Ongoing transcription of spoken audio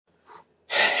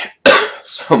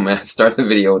Oh man, start the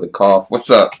video with a cough. What's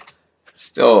up?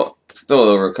 Still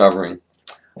recovering.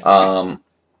 I'm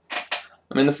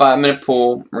in the 5-minute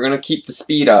pool. We're gonna keep the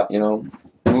speed up, you know,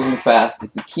 moving fast.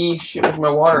 It's the key. Shit, where's my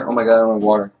water? Oh my god, I don't have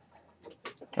water.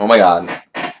 Oh my god.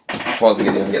 Pause the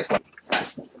video and get some.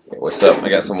 Okay, what's up? I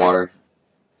got some water.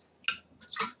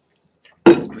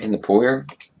 I'm in the pool here.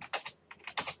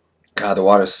 God, the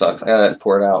water sucks. I gotta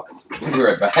pour it out. I'll be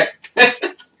right back.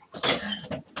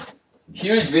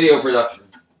 Huge video production.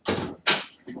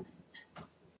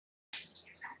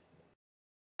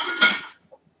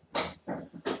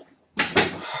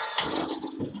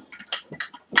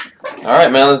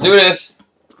 Alright, man, let's do this.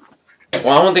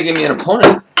 Well, I want to give me an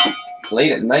opponent.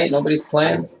 Late at night, nobody's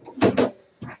playing.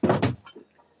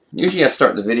 Usually I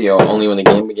start the video only when the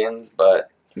game begins,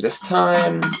 but this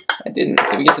time I didn't.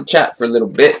 So we get to chat for a little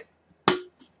bit.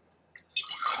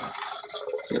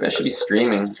 Maybe I should be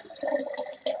streaming.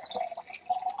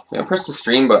 Yeah, I'll press the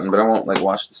stream button, but I won't like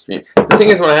watch the stream. The thing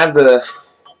is, when I have the...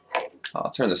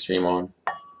 I'll turn the stream on.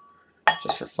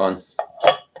 Just for fun.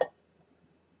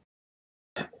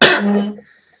 Problem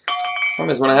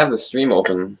is, when I have the stream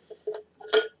open,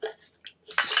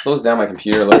 it slows down my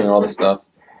computer looking at all this stuff.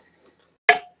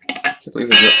 Can't believe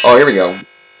there's no... Oh, here we go.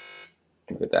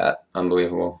 Look at that.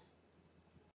 Unbelievable.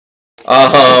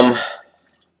 I'm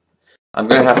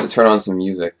gonna have to turn on some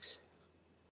music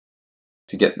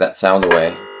to get that sound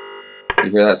away. You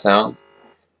hear that sound?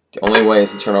 The only way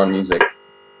is to turn on music,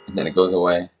 and then it goes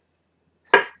away.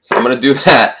 So I'm gonna do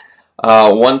that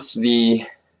once the...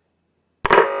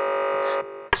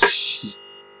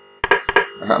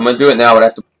 I'm gonna do it now, but I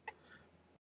have to...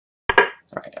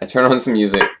 Alright, I turn on some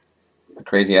music. The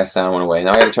crazy ass sound went away.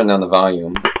 Now I gotta turn down the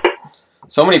volume.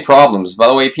 So many problems. By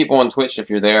the way, people on Twitch, if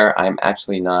you're there, I'm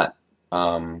actually not...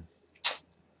 I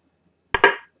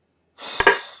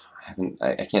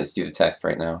can't see the text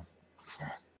right now.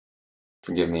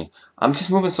 Forgive me. I'm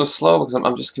just moving so slow because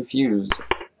I'm just confused.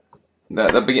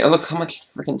 Look how much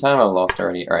freaking time I've lost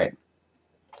already. Alright.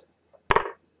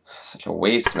 Such a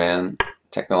waste, man.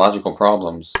 Technological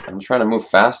problems. I'm trying to move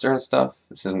faster and stuff.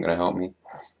 This isn't going to help me.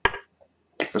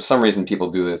 For some reason, people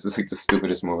do this. It's like the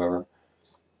stupidest move ever.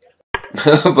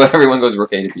 But everyone goes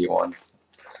rook a to b1.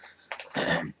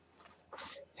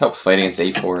 Helps fight against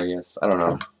a4, I guess. I don't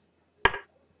know.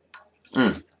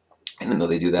 I didn't know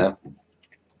they do that.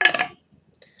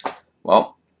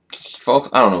 Well, folks,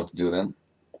 I don't know what to do then.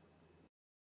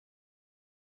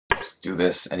 Just do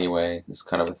this anyway. It's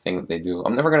kind of a thing that they do.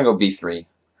 I'm never going to go b3.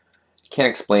 Can't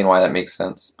explain why that makes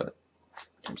sense, but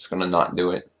I'm just going to not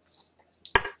do it.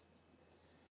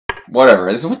 Whatever.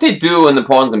 This is what they do when the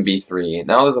pawn's in b3.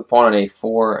 Now there's a pawn on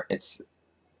a4. It's...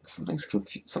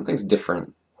 Something's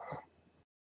different.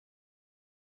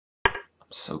 I'm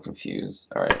so confused.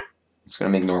 Alright. I'm just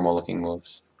going to make normal looking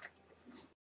moves.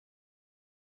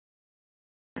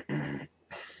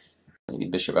 Maybe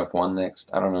bishop f1 next.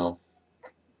 I don't know.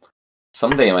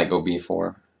 Someday I might go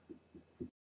b4.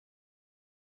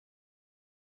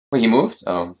 Wait, he moved?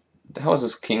 Oh. What the hell is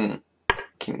this king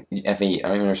f8? I don't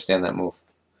even understand that move.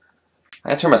 I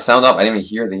gotta turn my sound up. I didn't even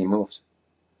hear that he moved.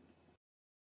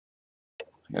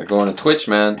 I gotta go on to Twitch,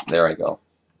 man. There I go.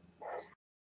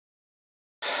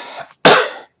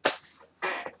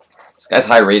 This guy's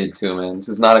high rated too, man. This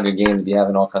is not a good game to be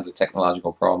having all kinds of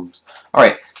technological problems.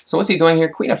 Alright, so what's he doing here?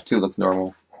 Queen f2 looks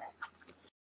normal.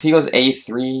 If he goes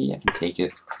a3, I can take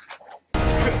it.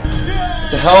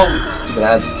 What the hell? Stupid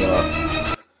ad just came up.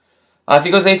 If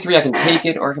he goes a3, I can take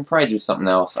it, or I can probably do something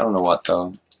else. I don't know what,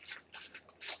 though.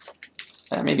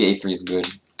 Maybe a3 is good.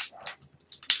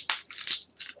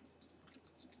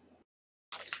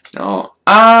 No,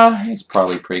 it's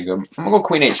probably pretty good. I'm gonna go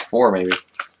queen h4, maybe.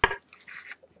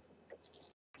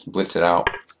 Blitz it out.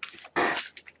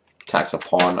 Attacks a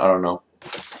pawn, I don't know.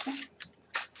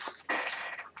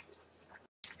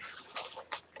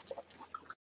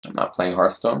 I'm not playing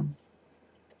Hearthstone.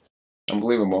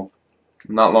 Unbelievable.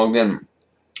 I'm not logged in.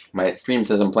 My stream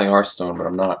says I'm playing Hearthstone, but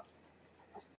I'm not.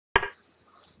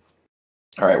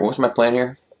 Alright, what was my plan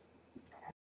here?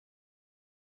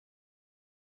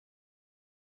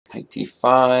 Knight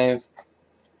d5.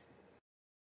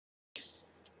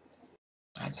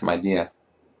 I had some idea.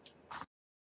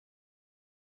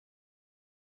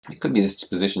 It could be this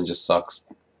position just sucks.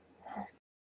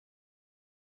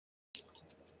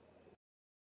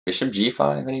 Bishop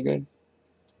g5, any good?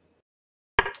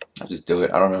 I'll just do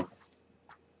it, I don't know.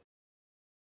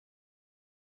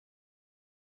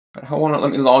 But how won't it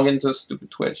let me log into stupid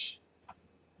Twitch?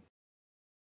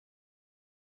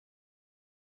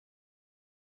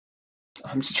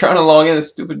 I'm just trying to log in,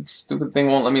 this stupid thing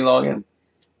won't let me log in.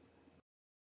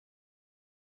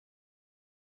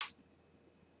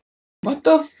 What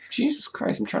the Jesus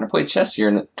Christ, I'm trying to play chess here.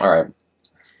 And alright.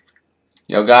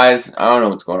 Yo, guys, I don't know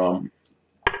what's going on.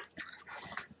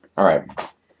 Alright.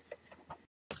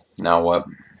 Now what?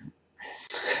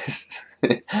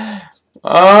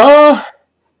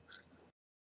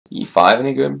 E5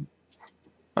 any good?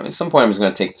 I mean, at some point I'm just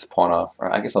gonna take this pawn off.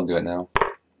 Alright, I guess I'll do it now.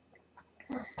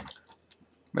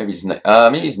 Maybe it's knight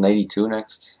e2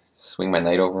 next. Swing my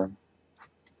knight over.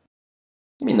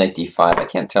 Maybe knight d5. I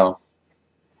can't tell.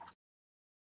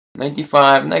 Knight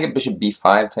d5, knight bishop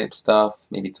b5 type stuff.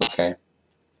 Maybe it's okay.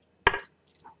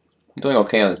 I'm doing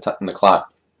okay on the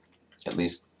clock, at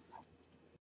least.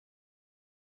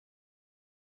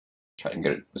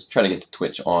 Let's try to get to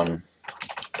Twitch on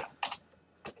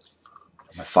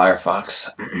my Firefox.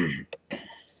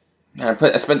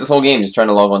 I spent this whole game just trying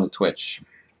to log on to Twitch.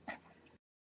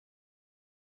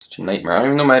 Such a nightmare. I don't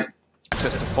even know my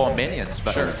access to 4 minions,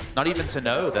 but not even to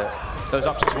know that those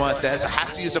options weren't there. So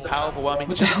has to use a power overwhelming.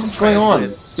 What the hell is going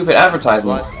on? Stupid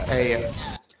advertisement. Oh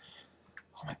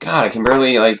my god, I can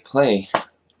barely like play.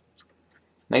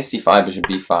 Knight c5, bishop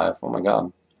b5. Oh my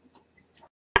god.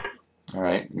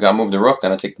 Alright, gotta move the rook,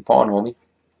 then I take the pawn, homie.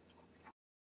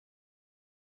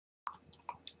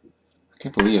 I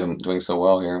can't believe I'm doing so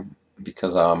well here.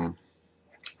 Because probably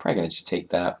gonna just take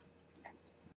that.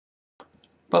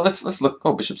 But let's look.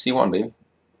 Oh, bishop c1, baby.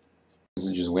 Does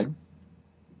it just win?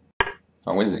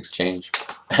 Oh, wins the exchange.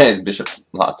 His bishop's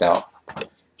locked out. I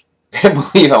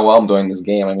can't believe how well I'm doing this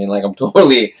game. I mean, like, I'm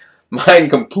totally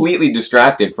mind completely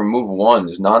distracted from move 1.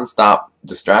 There's non-stop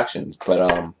distractions,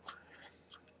 but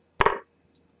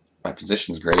my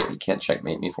position's great. You can't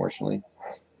checkmate me, fortunately.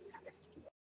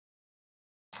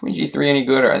 Queen g3 any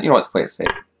good? Or you know, let's play it safe.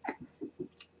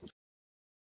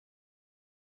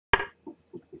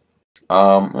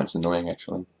 That's annoying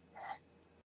actually.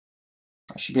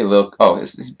 I should be a little. Oh, I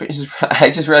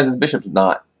just realized his bishop's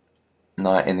not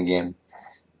in the game.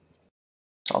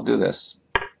 So I'll do this.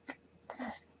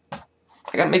 I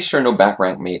gotta make sure no back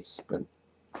rank mates, but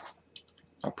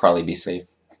I'll probably be safe.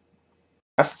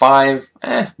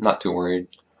 F5, not too worried.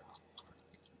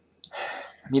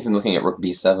 I'm even looking at rook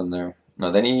b7 there.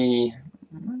 No, then he.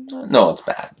 No, it's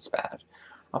bad. It's bad.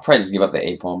 I'll probably just give up the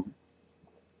a pawn.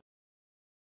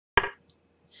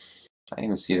 I didn't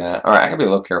even see that. Alright, I gotta be a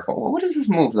little careful. What is this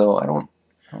move though? I don't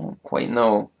quite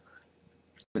know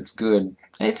if it's good.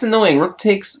 It's annoying. Rook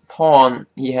takes pawn.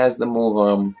 He has the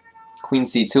move Queen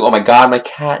c2. Oh my god, my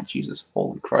cat. Jesus,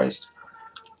 holy Christ.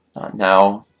 Not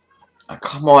now. Oh,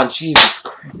 come on, Jesus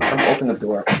Christ. Open the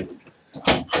door. Oh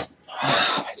my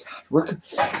god.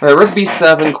 Alright, rook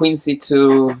b7, queen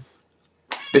c2,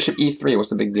 bishop e3.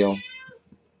 What's the big deal?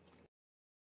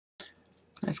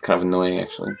 That's kind of annoying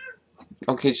actually.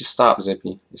 Okay, just stop,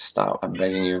 Zippy. Just stop. I'm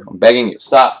begging you. I'm begging you.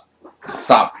 Stop.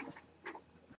 Stop.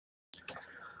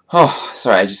 Oh,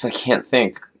 sorry. I can't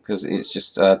think because it's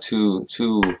just too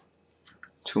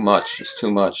much. It's too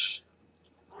much.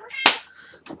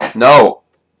 No.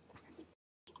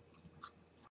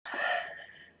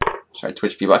 Sorry,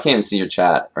 Twitch people. I can't even see your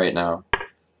chat right now.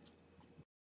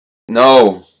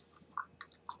 No.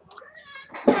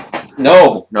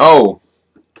 No. No.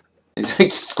 It's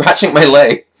like scratching my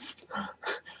leg.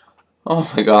 Oh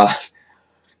my god.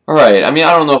 Alright, I mean,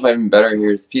 I don't know if I'm better here.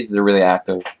 These pieces are really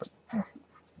active. But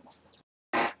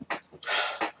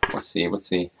let's see, let's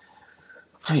see.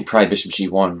 I mean, probably bishop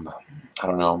g1, but I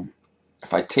don't know.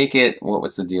 If I take it,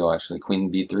 what's the deal, actually?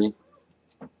 Queen b3?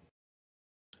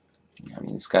 I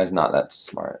mean, this guy's not that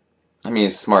smart. I mean,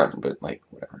 he's smart, but, like,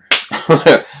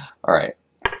 whatever. Alright,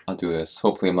 I'll do this.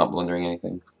 Hopefully I'm not blundering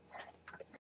anything.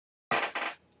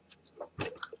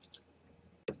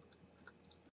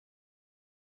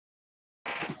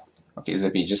 Okay,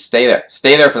 Zippy, just stay there.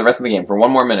 Stay there for the rest of the game, for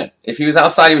 1 more minute. If he was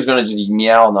outside, he was going to just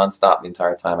meow non-stop the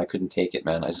entire time. I couldn't take it,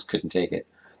 man. I just couldn't take it.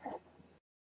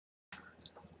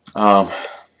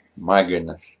 My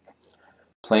goodness.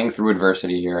 Playing through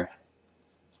adversity here.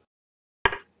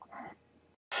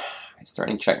 He's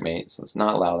starting checkmate, so let's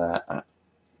not allow that.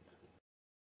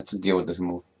 Let's deal with this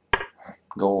move.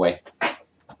 Go away.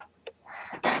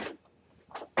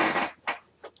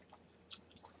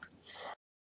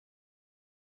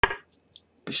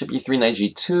 Bishop e3, knight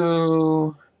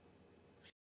g2.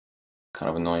 Kind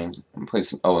of annoying. I'm playing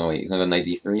some. Oh wait, he's gonna go knight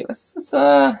d3. Let's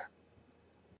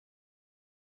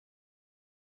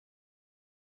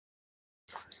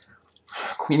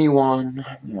Queen e1.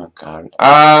 Oh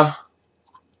god.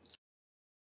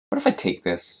 What if I take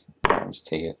this? I'll just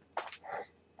take it.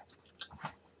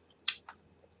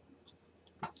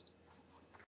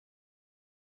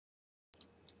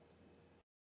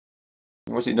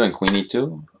 What's he doing? Queen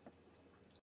e2?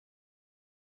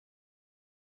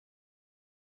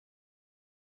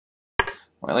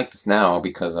 Well, I like this now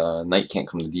because knight can't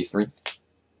come to d3.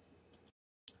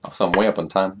 Also, I'm way up on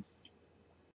time.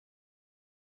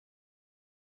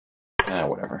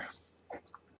 Whatever.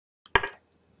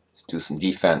 Let's do some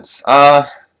defense.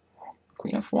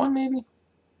 Queen f1 maybe?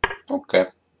 Okay.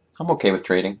 I'm okay with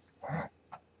trading.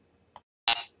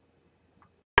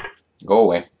 Go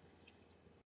away.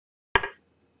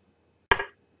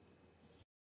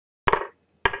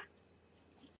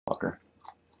 Fucker.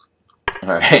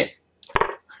 Alright.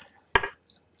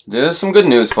 There's some good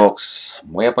news, folks.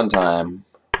 I'm way up on time.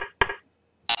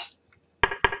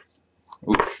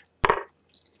 Oops.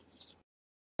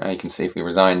 You can safely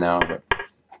resign now, but...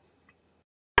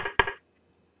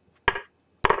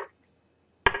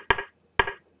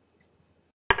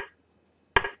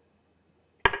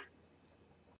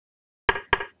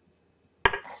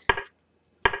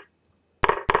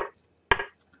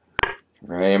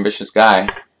 Very ambitious guy.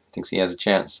 Thinks he has a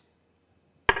chance.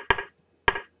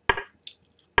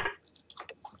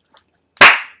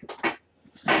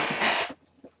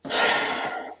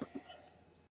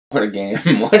 What a game.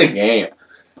 What a game.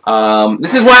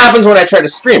 This is what happens when I try to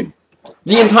stream.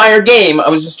 The entire game, I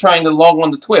was just trying to log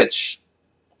on to Twitch.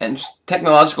 And just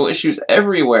technological issues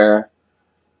everywhere.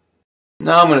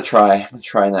 Now I'm going to try. I'm going to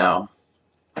try now.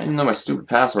 I didn't know my stupid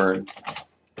password.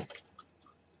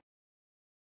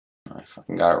 I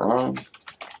fucking got it wrong.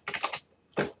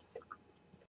 I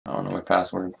don't know my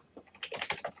password.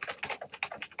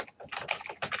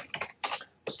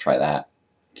 Let's try that.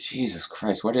 Jesus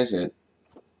Christ, what is it?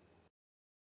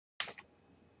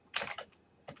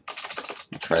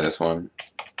 Let's try this one.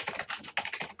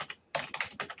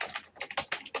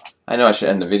 I know I should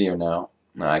end the video now.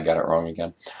 No, I got it wrong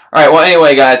again. Alright, well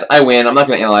anyway guys, I win. I'm not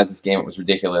going to analyze this game. It was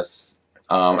ridiculous.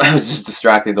 I was just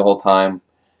distracted the whole time.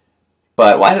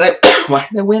 But why did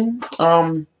I win?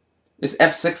 This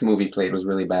F6 movie played was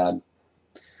really bad.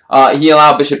 He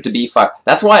allowed bishop to b5.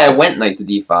 That's why I went knight to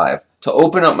d5. To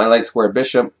open up my light square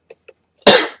bishop.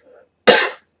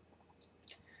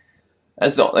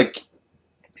 That's all, like,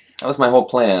 that was my whole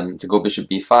plan, to go bishop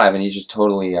b5, and he just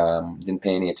totally didn't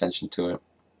pay any attention to it.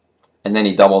 And then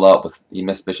he doubled up with, he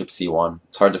missed bishop c1.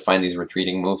 It's hard to find these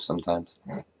retreating moves sometimes.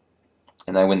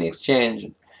 And I win the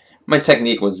exchange. My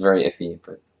technique was very iffy,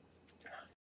 but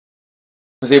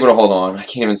I was able to hold on. I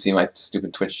can't even see my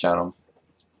stupid Twitch channel.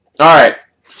 Alright,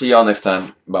 see y'all next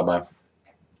time. Bye-bye.